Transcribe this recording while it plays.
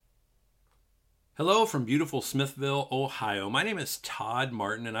Hello from beautiful Smithville, Ohio. My name is Todd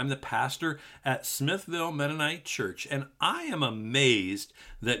Martin, and I'm the pastor at Smithville Mennonite Church. And I am amazed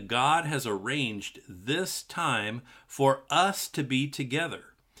that God has arranged this time for us to be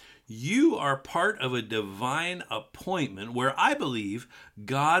together. You are part of a divine appointment where I believe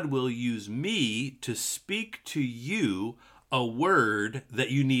God will use me to speak to you a word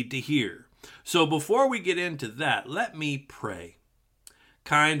that you need to hear. So before we get into that, let me pray.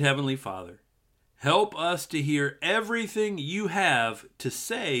 Kind Heavenly Father, help us to hear everything you have to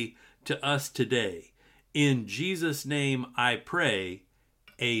say to us today. In Jesus' name I pray,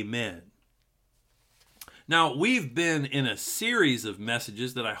 amen. Now, we've been in a series of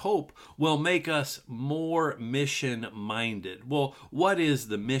messages that I hope will make us more mission-minded. Well, what is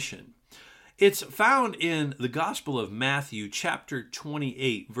the mission? It's found in the Gospel of Matthew, chapter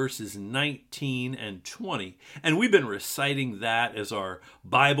 28, verses 19 and 20. And we've been reciting that as our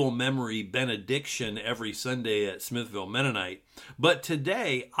Bible memory benediction every Sunday at Smithville Mennonite. But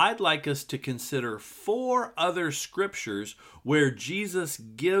today, I'd like us to consider 4 other scriptures where Jesus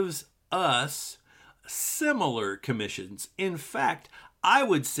gives us similar commissions. In fact, I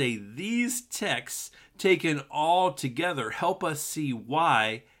would say these texts, taken all together, help us see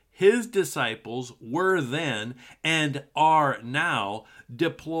why his disciples were then and are now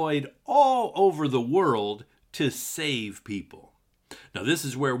deployed all over the world to save people. Now, this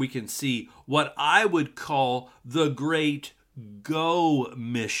is where we can see what I would call the Great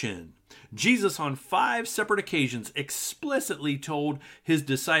GoMission. Jesus, on 5 separate occasions, explicitly told his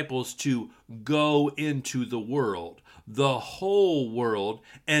disciples to go into the world, the whole world,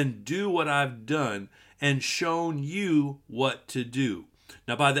 and do what I've done and shown you what to do.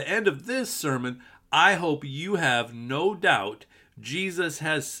 Now, by the end of this sermon, I hope you have no doubt Jesus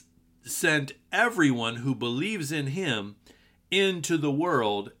has sent everyone who believes in him into the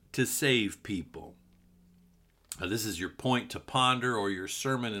world to save people. Now, this is your point to ponder or your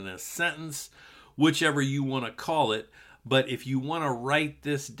sermon in a sentence, whichever you want to call it. But if you want to write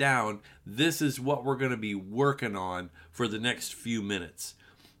this down, this is what we're going to be working on for the next few minutes.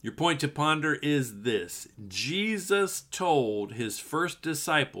 Your point to ponder is this: Jesus told his first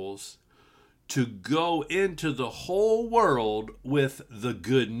disciples to go into the whole world with the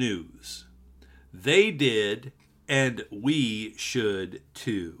good news. They did, and we should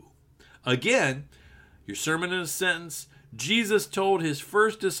too. Again, your sermon in a sentence: Jesus told his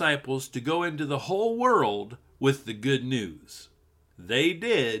first disciples to go into the whole world with the good news. They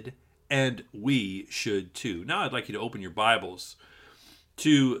did, and we should too. Now I'd like you to open your Bibles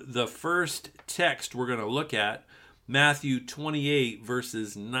to the first text we're going to look at, Matthew 28,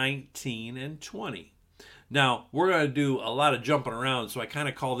 verses 19 and 20. Now, we're going to do a lot of jumping around, so I kind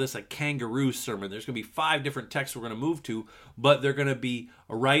of call this a kangaroo sermon. There's going to be 5 different texts we're going to move to, but they're going to be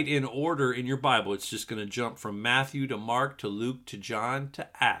right in order in your Bible. It's just going to jump from Matthew to Mark to Luke to John to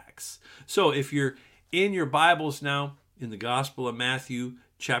Acts. So if you're in your Bibles now, in the Gospel of Matthew,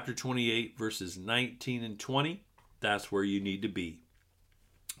 chapter 28, verses 19 and 20, that's where you need to be.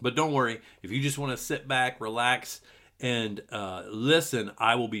 But don't worry, if you just want to sit back, relax, and listen,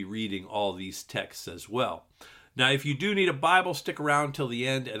 I will be reading all these texts as well. Now, if you do need a Bible, stick around till the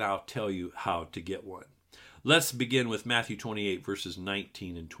end, and I'll tell you how to get one. Let's begin with Matthew 28, verses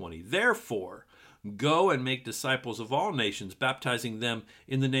 19 and 20. Therefore, go and make disciples of all nations, baptizing them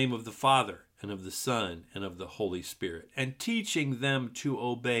in the name of the Father, and of the Son, and of the Holy Spirit, and teaching them to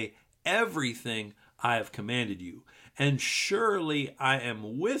obey everything I have commanded you. And surely I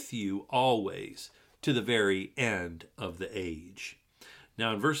am with you always to the very end of the age.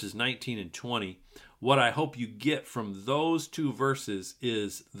 Now in verses 19 and 20, what I hope you get from those 2 verses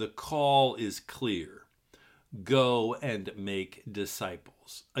is the call is clear. Go and make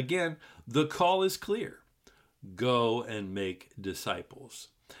disciples. Again, the call is clear. Go and make disciples.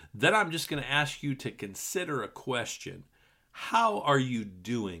 Then I'm just going to ask you to consider a question. How are you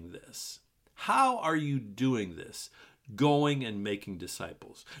doing this? How are you doing this? Going and making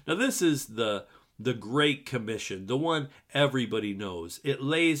disciples. Now, this is the Great Commission, the one everybody knows. It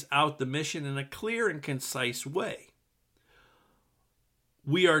lays out the mission in a clear and concise way.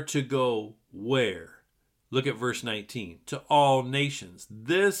 We are to go where? Look at verse 19. To all nations.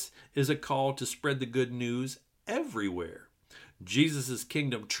 This is a call to spread the good news everywhere. Jesus'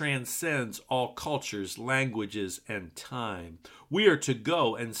 kingdom transcends all cultures, languages, and time. We are to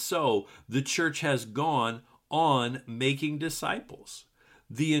go, and so the church has gone on making disciples.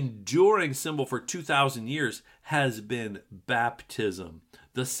 The enduring symbol for 2,000 years has been baptism,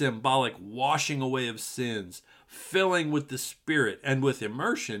 the symbolic washing away of sins, filling with the Spirit, and with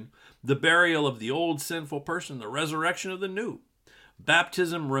immersion, the burial of the old sinful person, the resurrection of the new.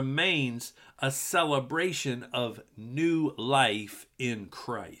 Baptism remains a celebration of new life in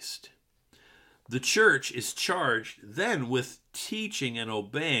Christ. The church is charged then with teaching and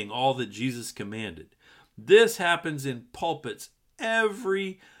obeying all that Jesus commanded. This happens in pulpits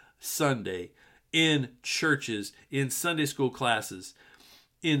every Sunday, in churches, in Sunday school classes,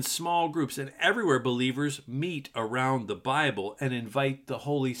 in small groups, and everywhere believers meet around the Bible and invite the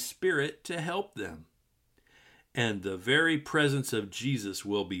Holy Spirit to help them. And the very presence of Jesus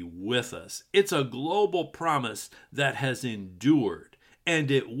will be with us. It's a global promise that has endured,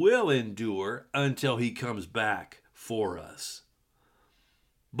 and it will endure until he comes back for us.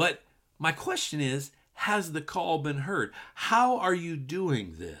 But my question is, has the call been heard? How are you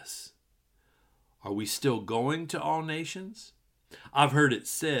doing this? Are we still going to all nations? I've heard it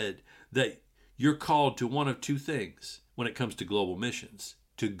said that you're called to one of two things when it comes to global missions: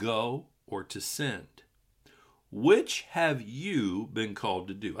 to go or to send. Which have you been called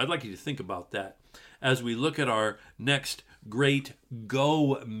to do? I'd like you to think about that as we look at our next Great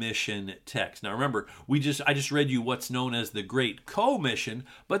GoMission text. Now remember, I just read you what's known as the Great GoMission,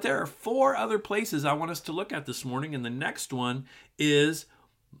 but there are 4 other places I want us to look at this morning, and the next one is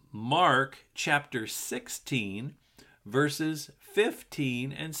Mark chapter 16, verses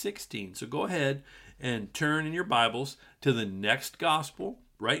 15 and 16. So go ahead and turn in your Bibles to the next gospel.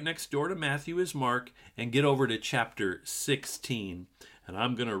 Right next door to Matthew is Mark, and get over to chapter 16. And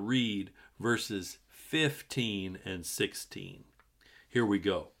I'm going to read verses 15 and 16. Here we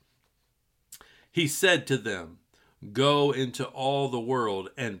go. He said to them, "Go into all the world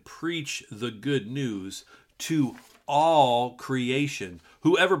and preach the good news to all creation.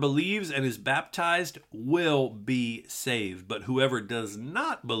 Whoever believes and is baptized will be saved, but whoever does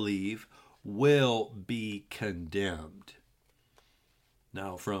not believe will be condemned."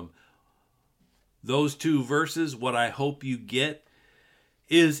 Now, from those 2 verses, what I hope you get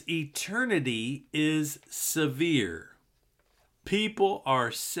is eternity is severe. People are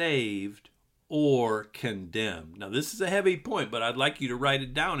saved or condemned. Now, this is a heavy point, but I'd like you to write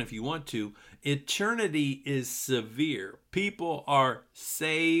it down if you want to. Eternity is severe. People are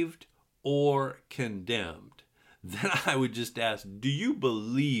saved or condemned. Then I would just ask, do you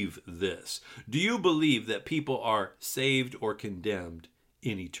believe this? Do you believe that people are saved or condemned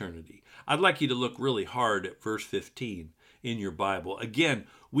in eternity? I'd like you to look really hard at verse 15 in your Bible. Again,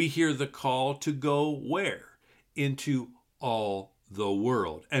 we hear the call to go where? Into all the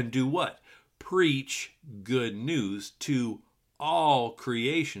world. And do what? Preach good news to all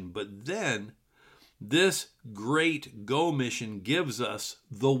creation. But then this Great GoMission gives us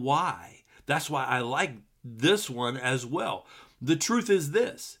the why. That's why I like this one as well. The truth is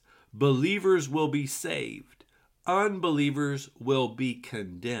this: believers will be saved. Unbelievers will be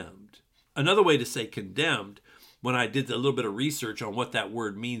condemned. Another way to say condemned, when I did a little bit of research on what that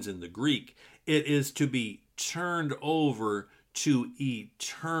word means in the Greek, it is to be turned over to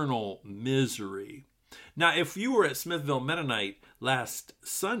eternal misery. Now, if you were at Smithville Mennonite last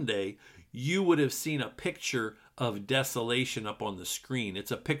Sunday, you would have seen a picture of desolation up on the screen.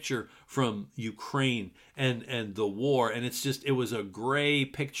 It's a picture from Ukraine and the war, and it was a gray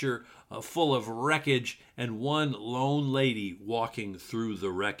picture full of wreckage and one lone lady walking through the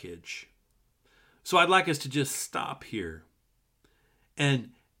wreckage. So I'd like us to just stop here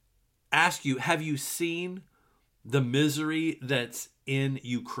and ask you, have you seen the misery that's in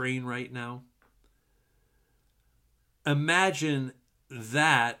Ukraine right now? Imagine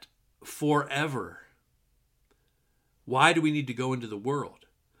that forever. Why do we need to go into the world?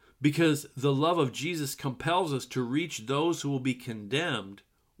 Because the love of Jesus compels us to reach those who will be condemned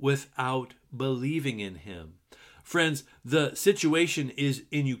without believing in him. Friends, the situation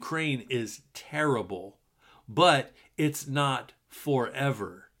in Ukraine is terrible, but it's not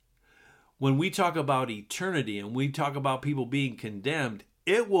forever. When we talk about eternity and we talk about people being condemned,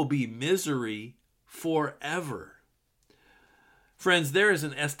 it will be misery forever. Friends, there is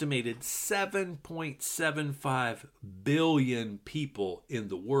an estimated 7.75 billion people in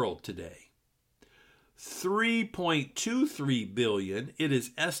the world today. 3.23 billion, it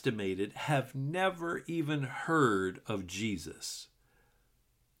is estimated, have never even heard of Jesus.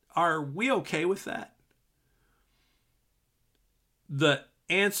 Are we okay with that? The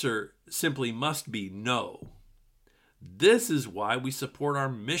answer simply must be no. This is why we support our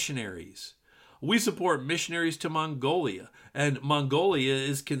missionaries. We support missionaries to Mongolia, and Mongolia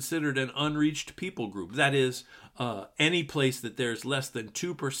is considered an unreached people group. That is, any place that there's less than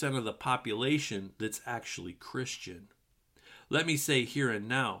 2% of the population that's actually Christian. Let me say here and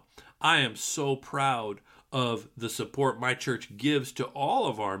now, I am so proud of the support my church gives to all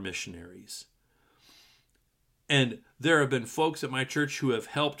of our missionaries. And There have been folks at my church who have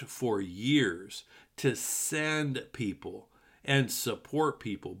helped for years to send people and support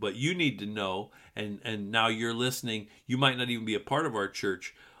people. But you need to know, and now you're listening, you might not even be a part of our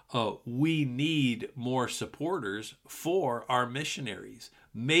church. We need more supporters for our missionaries.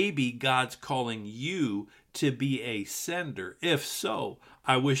 Maybe God's calling you to be a sender. If so,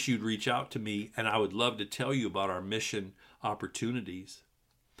 I wish you'd reach out to me, and I would love to tell you about our mission opportunities.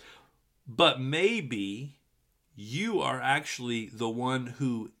 But maybe you are actually the one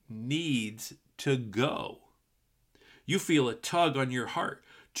who needs to go. You feel a tug on your heart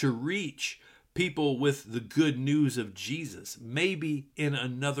to reach people with the good news of Jesus, maybe in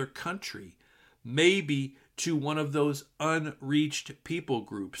another country, maybe to one of those unreached people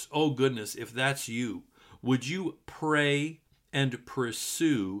groups. Oh goodness, if that's you, would you pray and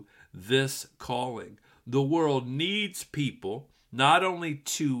pursue this calling? The world needs people not only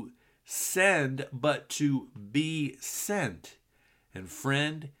to send, but to be sent. And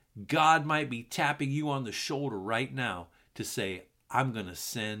friend, God might be tapping you on the shoulder right now to say, I'm going to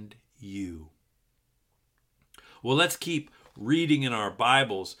send you. Well, let's keep reading in our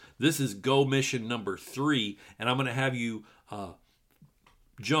Bibles. This is GoMission number 3, and I'm going to have you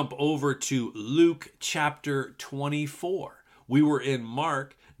jump over to Luke chapter 24. We were in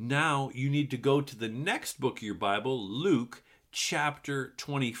Mark. Now you need to go to the next book of your Bible, Luke chapter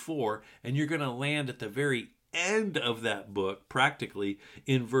 24, and you're going to land at the very end of that book, practically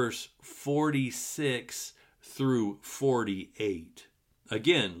in verse 46 through 48.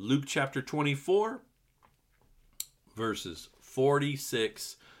 Again, Luke chapter 24, verses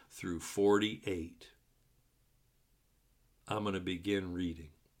 46 through 48. I'm going to begin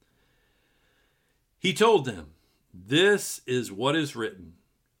reading. He told them, "This is what is written.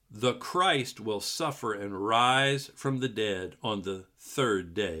 The Christ will suffer and rise from the dead on the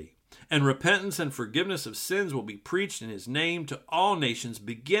third day. And repentance and forgiveness of sins will be preached in his name to all nations,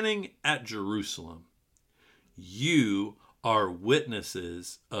 beginning at Jerusalem. You are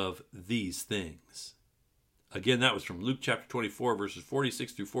witnesses of these things." Again, that was from Luke chapter 24, verses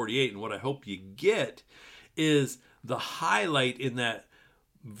 46 through 48. And what I hope you get is the highlight in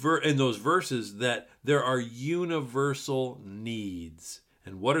those verses, that there are universal needs.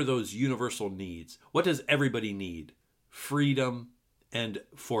 And what are those universal needs? What does everybody need? Freedom and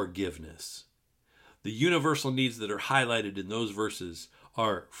forgiveness. The universal needs that are highlighted in those verses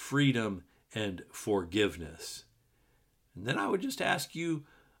are freedom and forgiveness. And then I would just ask you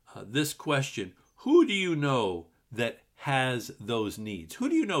this question. Who do you know that has those needs? Who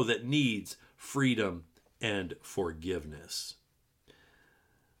do you know that needs freedom and forgiveness?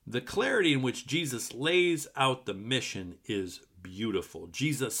 The clarity in which Jesus lays out the mission is beautiful.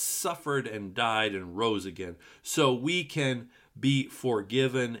 Jesus suffered and died and rose again so we can be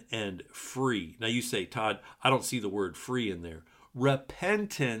forgiven and free. Now you say, Todd, I don't see the word free in there.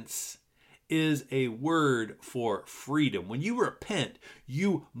 Repentance is a word for freedom. When you repent,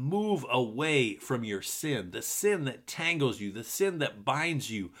 you move away from your sin, the sin that tangles you, the sin that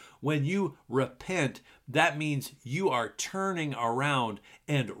binds you. When you repent, that means you are turning around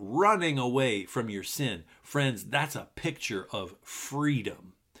and running away from your sin. Friends, that's a picture of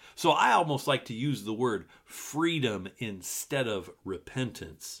freedom. So I almost like to use the word freedom instead of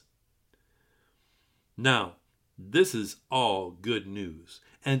repentance. Now, this is all good news,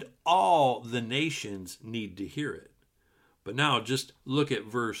 and all the nations need to hear it. But now just look at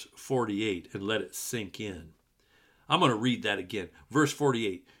verse 48 and let it sink in. I'm going to read that again. Verse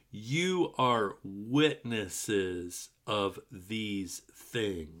 48, you are witnesses of these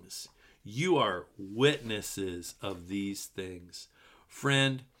things. You are witnesses of these things.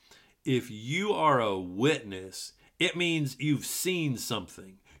 Friend, if you are a witness, it means you've seen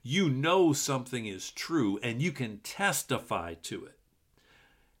something. You know something is true, and you can testify to it.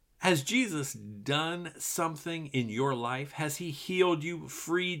 Has Jesus done something in your life? Has he healed you,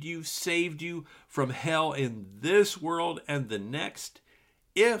 freed you, saved you from hell in this world and the next?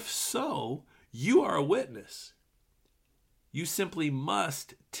 If so, you are a witness. You simply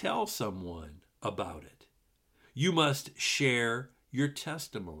must tell someone about it. You must share your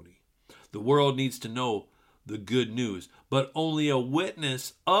testimony. The world needs to know the good news, but only a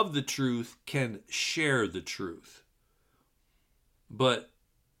witness of the truth can share the truth. But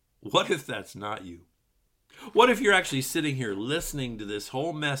what if that's not you? What if you're actually sitting here listening to this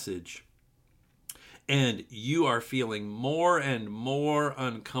whole message and you are feeling more and more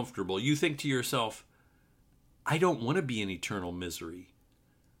uncomfortable? You think to yourself, I don't want to be in eternal misery.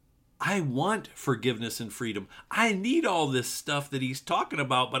 I want forgiveness and freedom. I need all this stuff that he's talking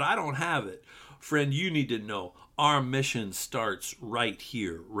about, but I don't have it. Friend, you need to know Our mission starts right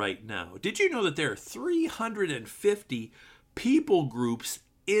here, right now. Did you know that there are 350 people groups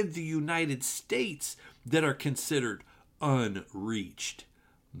in the United States that are considered unreached?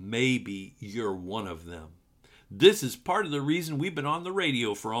 Maybe you're one of them. This is part of the reason we've been on the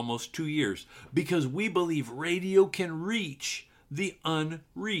radio for almost 2 years, because we believe radio can reach the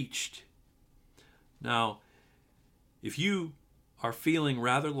unreached. Now, if you are feeling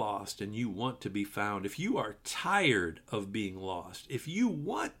rather lost and you want to be found, if you are tired of being lost, if you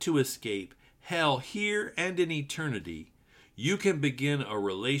want to escape hell here and in eternity, you can begin a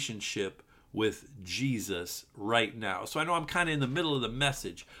relationship with Jesus right now. So I know I'm kind of in the middle of the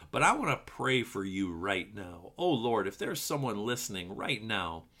message, but I want to pray for you right now. Oh Lord, if there's someone listening right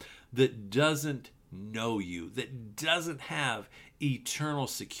now that doesn't know you, that doesn't have eternal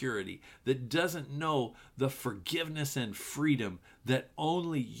security, that doesn't know the forgiveness and freedom that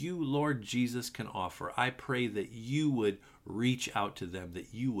only you, Lord Jesus, can offer, I pray that you would reach out to them,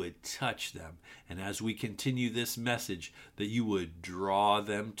 that you would touch them, and as we continue this message, that you would draw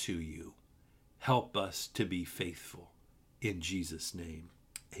them to you. Help us to be faithful. In Jesus' name,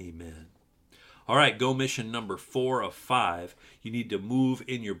 amen. All right, Go Mission number 4 of 5. You need to move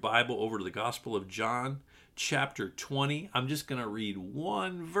in your Bible over to the Gospel of John, chapter 20. I'm just going to read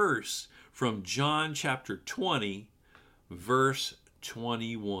one verse from John chapter 20, verse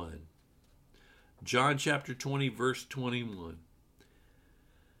 21. John chapter 20, verse 21.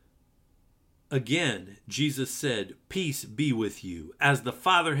 Again, Jesus said, "Peace be with you. As the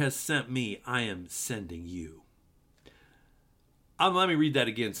Father has sent me, I am sending you." Let me read that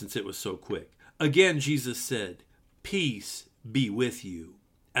again since it was so quick. Again, Jesus said, "Peace be with you.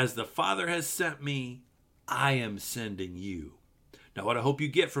 As the Father has sent me, I am sending you." Now, what I hope you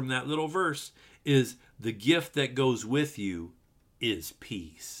get from that little verse is the gift that goes with you is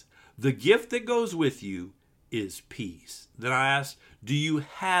peace. The gift that goes with you is peace. Then I ask, do you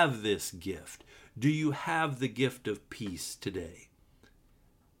have this gift? Do you have the gift of peace today?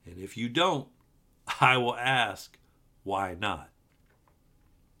 And if you don't, I will ask, why not?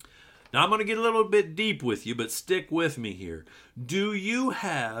 Now I'm going to get a little bit deep with you, but stick with me here. Do you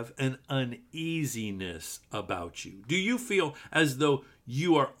have an uneasiness about you? Do you feel as though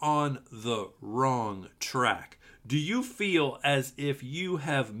you are on the wrong track? Do you feel as if you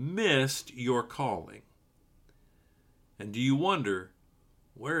have missed your calling? And do you wonder,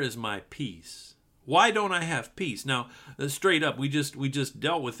 where is my peace? Why don't I have peace? Now, straight up, we just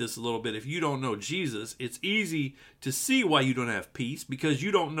dealt with this a little bit. If you don't know Jesus, it's easy to see why you don't have peace, because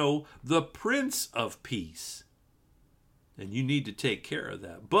you don't know the Prince of Peace. And you need to take care of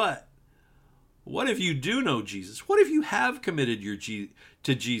that. But what if you do know Jesus? What if you have committed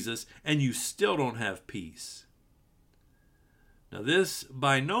to Jesus and you still don't have peace? Now, this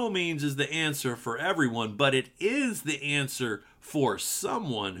by no means is the answer for everyone, but it is the answer for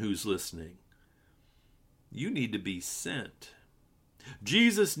someone who's listening. You need to be sent.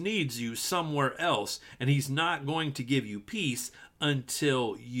 Jesus needs you somewhere else, and he's not going to give you peace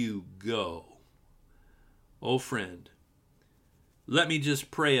until you go. Oh, friend, let me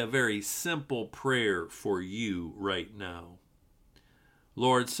just pray a very simple prayer for you right now.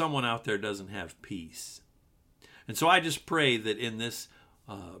 Lord, someone out there doesn't have peace. And so I just pray that in this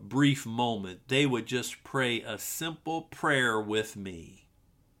brief moment, they would just pray a simple prayer with me.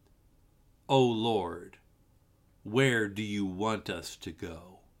 Oh Lord, where do you want us to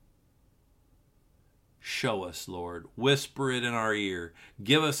go? Show us, Lord. Whisper it in our ear.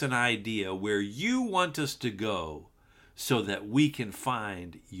 Give us an idea where you want us to go so that we can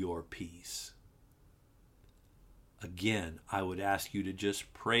find your peace. Again, I would ask you to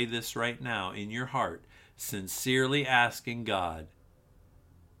just pray this right now in your heart, sincerely asking God,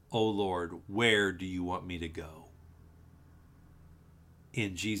 oh Lord, where do you want me to go?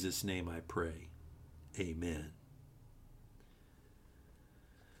 In Jesus' name I pray. Amen.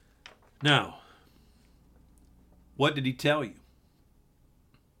 Now, what did he tell you?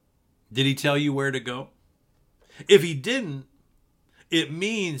 Did he tell you where to go? If he didn't, it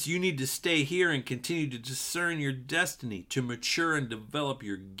means you need to stay here and continue to discern your destiny, to mature and develop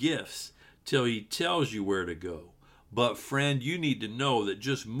your gifts till he tells you where to go. But friend, you need to know that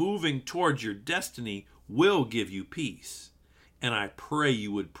just moving towards your destiny will give you peace. And I pray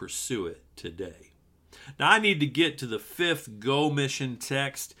you would pursue it today. Now I need to get to the 5th Go Mission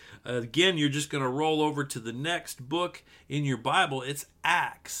text. Again, you're just going to roll over to the next book in your Bible. It's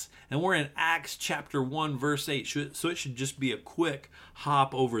Acts. And we're in Acts chapter 1, verse 8. So it should just be a quick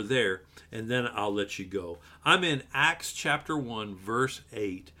hop over there, and then I'll let you go. I'm in Acts chapter 1, verse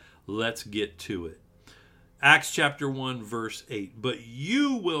 8. Let's get to it. Acts chapter 1, verse 8. But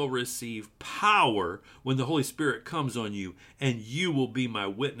you will receive power when the Holy Spirit comes on you, and you will be my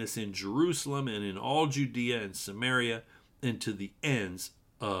witness in Jerusalem and in all Judea and Samaria and to the ends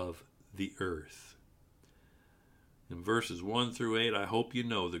of the earth. In verses 1 through 8, I hope you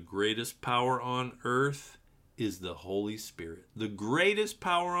know the greatest power on earth is the Holy Spirit. The greatest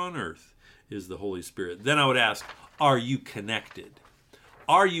power on earth is the Holy Spirit. Then I would ask, are you connected?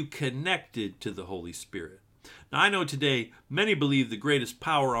 Are you connected to the Holy Spirit? Now, I know today many believe the greatest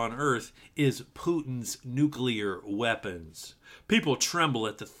power on earth is Putin's nuclear weapons. People tremble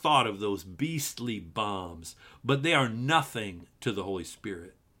at the thought of those beastly bombs, but they are nothing to the Holy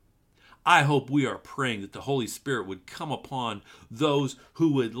Spirit. I hope we are praying that the Holy Spirit would come upon those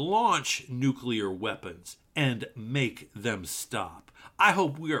who would launch nuclear weapons and make them stop. I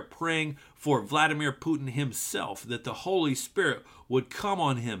hope we are praying for Vladimir Putin himself, that the Holy Spirit would come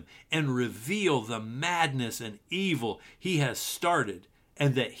on him and reveal the madness and evil he has started,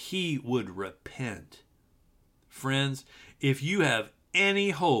 and that he would repent. Friends, if you have any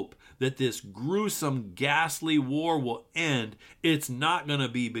hope that this gruesome, ghastly war will end, it's not going to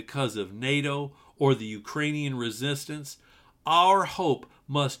be because of NATO or the Ukrainian resistance. Our hope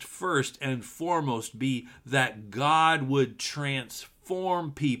must first and foremost be that God would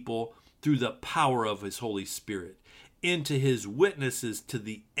transform people through the power of his Holy Spirit into his witnesses to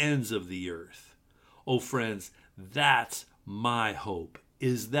the ends of the earth. Oh, friends, that's my hope.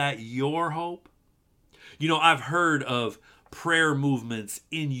 Is that your hope? You know, I've heard of prayer movements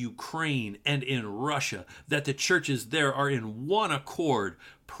in Ukraine and in Russia, that the churches there are in one accord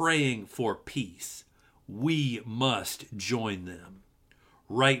praying for peace. We must join them.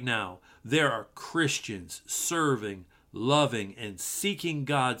 Right now, there are Christians serving, loving, and seeking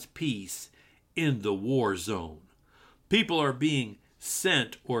God's peace in the war zone. People are being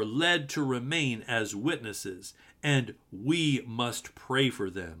sent or led to remain as witnesses, and we must pray for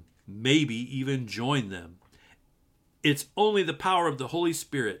them, maybe even join them. It's only the power of the Holy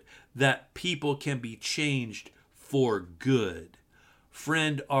Spirit that people can be changed for good.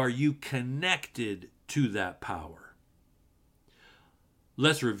 Friend, are you connected to that power?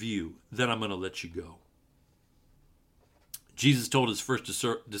 Let's review, then I'm going to let you go. Jesus told his first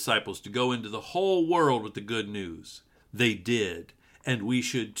disciples to go into the whole world with the good news. They did, and we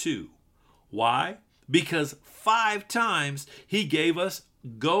should too. Why? Because 5 times he gave us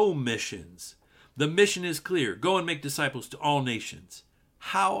go missions. The mission is clear. Go and make disciples to all nations.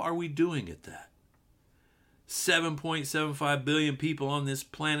 How are we doing at that? 7.75 billion people on this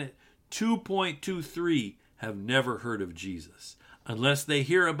planet, 2.23 have never heard of Jesus. Unless they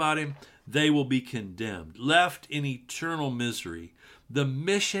hear about him, they will be condemned, left in eternal misery. The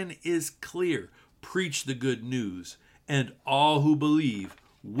mission is clear. Preach the good news, and all who believe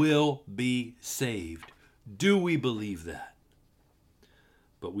will be saved. Do we believe that?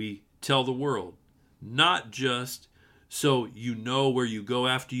 But we tell the world, not just so you know where you go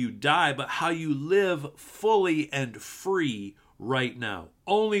after you die, but how you live fully and free right now.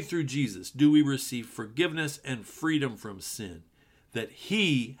 Only through Jesus do we receive forgiveness and freedom from sin that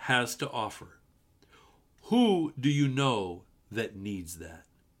he has to offer. Who do you know that needs that?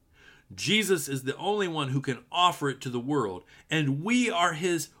 Jesus is the only one who can offer it to the world, and we are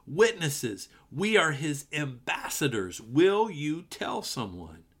his witnesses. We are his ambassadors. Will you tell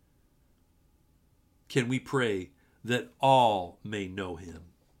someone? Can we pray that all may know him?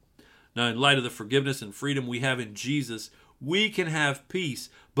 Now, in light of the forgiveness and freedom we have in Jesus, we can have peace,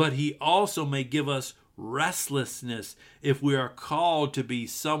 but he also may give us restlessness if we are called to be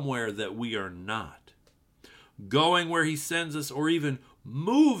somewhere that we are not. Going where he sends us, or even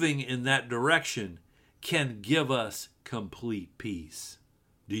moving in that direction, can give us complete peace.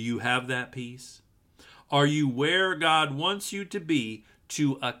 Do you have that peace? Are you where God wants you to be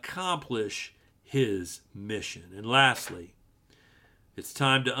to accomplish his mission? And lastly, it's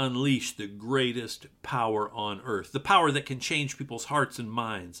time to unleash the greatest power on earth, the power that can change people's hearts and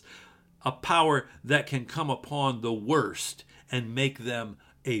minds, a power that can come upon the worst and make them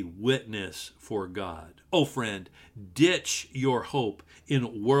a witness for God. Oh, friend, ditch your hope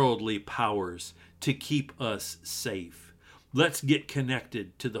in worldly powers to keep us safe. Let's get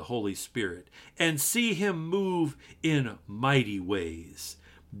connected to the Holy Spirit and see him move in mighty ways.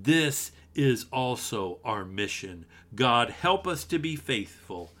 This is also our mission. God, help us to be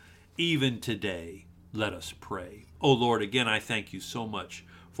faithful even today. Let us pray. Oh Lord, again, I thank you so much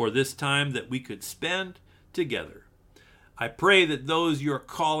for this time that we could spend together. I pray that those you're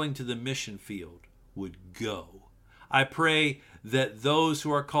calling to the mission field would go. I pray that those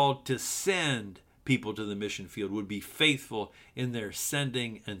who are called to send people to the mission field would be faithful in their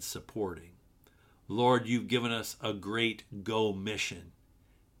sending and supporting. Lord, you've given us a great GoMission.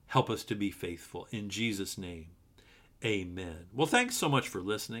 Help us to be faithful. In Jesus' name, amen. Well, thanks so much for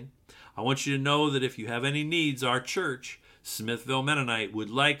listening. I want you to know that if you have any needs, our church, Smithville Mennonite, would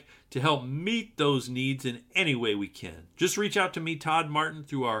like to help meet those needs in any way we can. Just reach out to me, Todd Martin,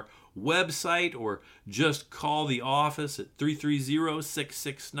 through our website, or just call the office at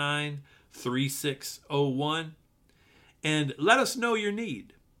 330-669-3601 and let us know your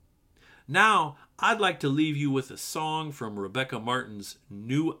need. Now, I'd like to leave you with a song from Rebecca Martin's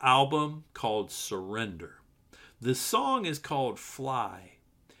new album called Surrender. The song is called Fly,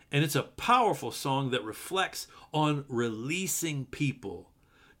 and it's a powerful song that reflects on releasing people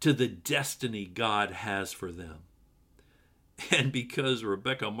to the destiny God has for them. And because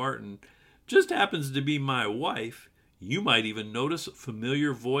Rebecca Martin just happens to be my wife, you might even notice a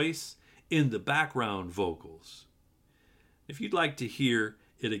familiar voice in the background vocals. If you'd like to hear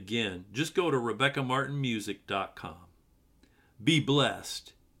it again, just go to RebeccaMartinMusic.com. Be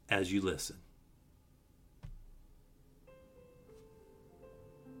blessed as you listen.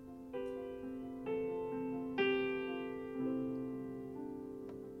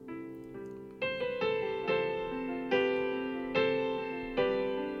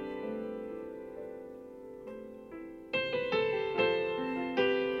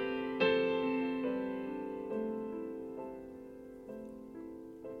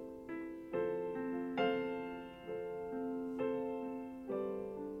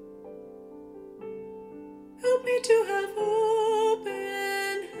 Help me to have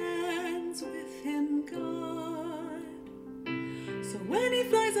open hands with him, God, so when he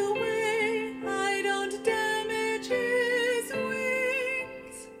flies away, I don't damage his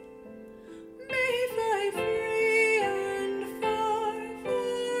wings. May he fly free and far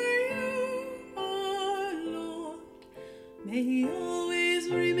for you, oh Lord. May he always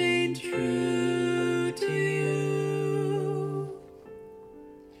remain true to you.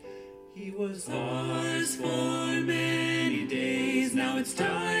 He was ours for many days. Now it's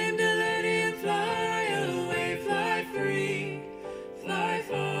time to let him fly away, fly free, fly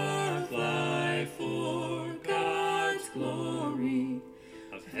far, fly for God's glory.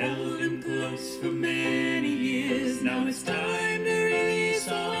 I've held him close for many years. Now it's time to release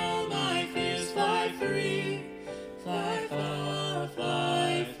all my fears, fly free, fly far,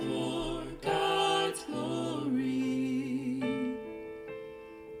 fly for God's glory.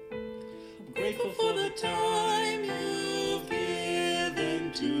 I'm grateful for the time you've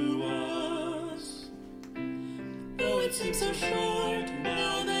given to us. Though it seems so short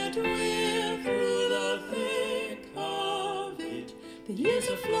now that we're through the thick of it, the years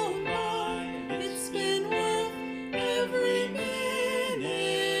have flown by and it's been worth every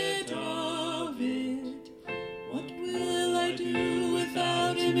minute of it. What will I do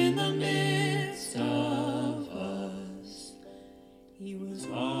without him in the midst of us? He was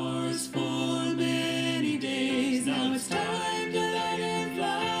ours for many days. Now it's time to let him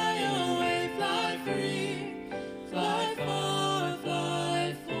fly away, fly free, fly far,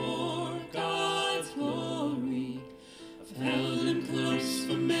 fly for God's glory. I've held him close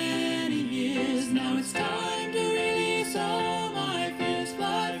for many years. Now it's time to release all my fears,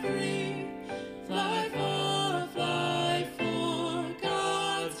 fly free, fly far, fly for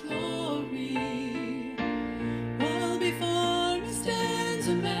God's glory. Well, before me stands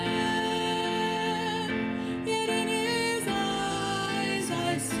a man, yet in his eyes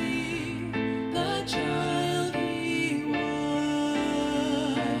I see the child he was.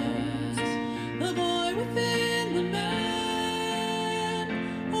 The boy within the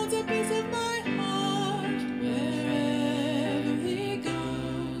man holds a piece of my heart. Wherever he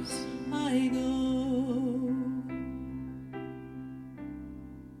goes, I go.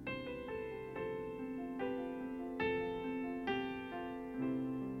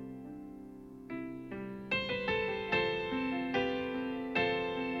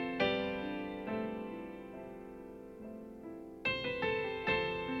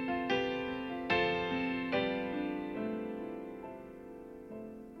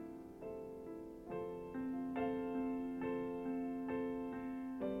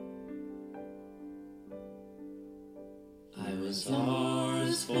 I was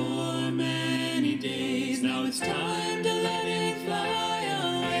ours for many days. Now it's time to let him fly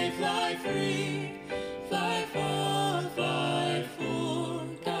away, fly free, fly far, fly for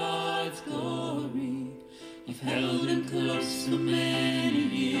God's glory. I've held him close for many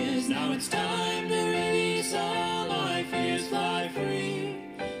years. Now it's time to release all my fears, fly free,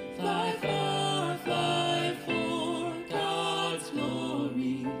 fly far, fly for God's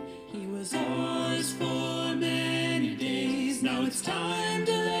glory. He was ours for many days. Now it's time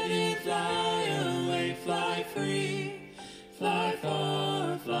to let him fly away. free. Fly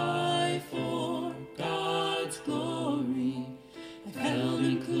far, fly for God's glory. I've held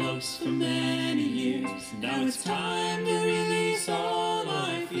him close for many years. Now it's time to release all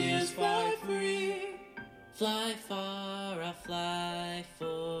my fears. Fly free. Fly far, I'll fly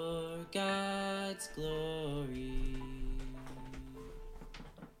for God's glory.